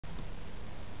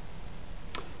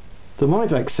The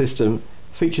miVac system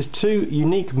features two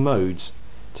unique modes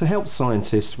to help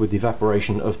scientists with the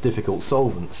evaporation of difficult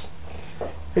solvents.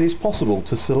 It is possible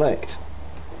to select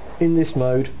in this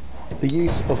mode the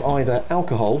use of either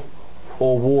alcohol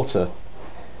or water,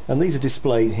 and these are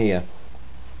displayed here.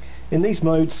 In these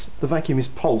modes the vacuum is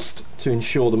pulsed to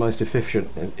ensure the most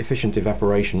efficient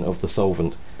evaporation of the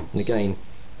solvent, and again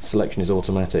selection is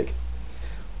automatic.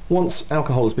 Once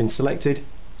alcohol has been selected,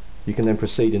 you can then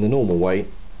proceed in the normal way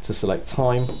to select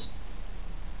time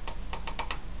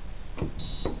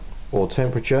or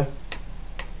temperature,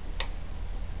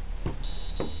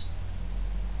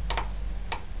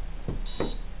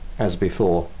 as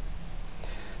before.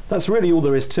 That's really all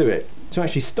there is to it. To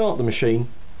actually start the machine,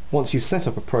 once you've set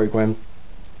up a program,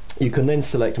 you can then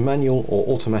select manual or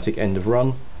automatic end of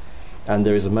run, and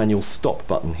there is a manual stop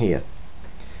button here.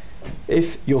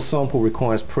 If your sample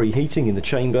requires preheating in the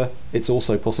chamber, it's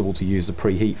also possible to use the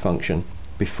preheat function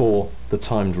before the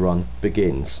timed run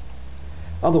begins.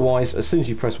 Otherwise, as soon as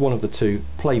you press one of the two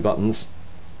play buttons,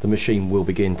 the machine will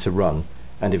begin to run,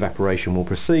 and evaporation will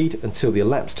proceed until the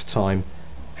elapsed time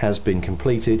has been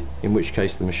completed, in which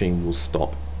case the machine will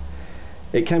stop.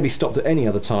 It can be stopped at any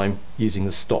other time using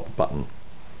the stop button.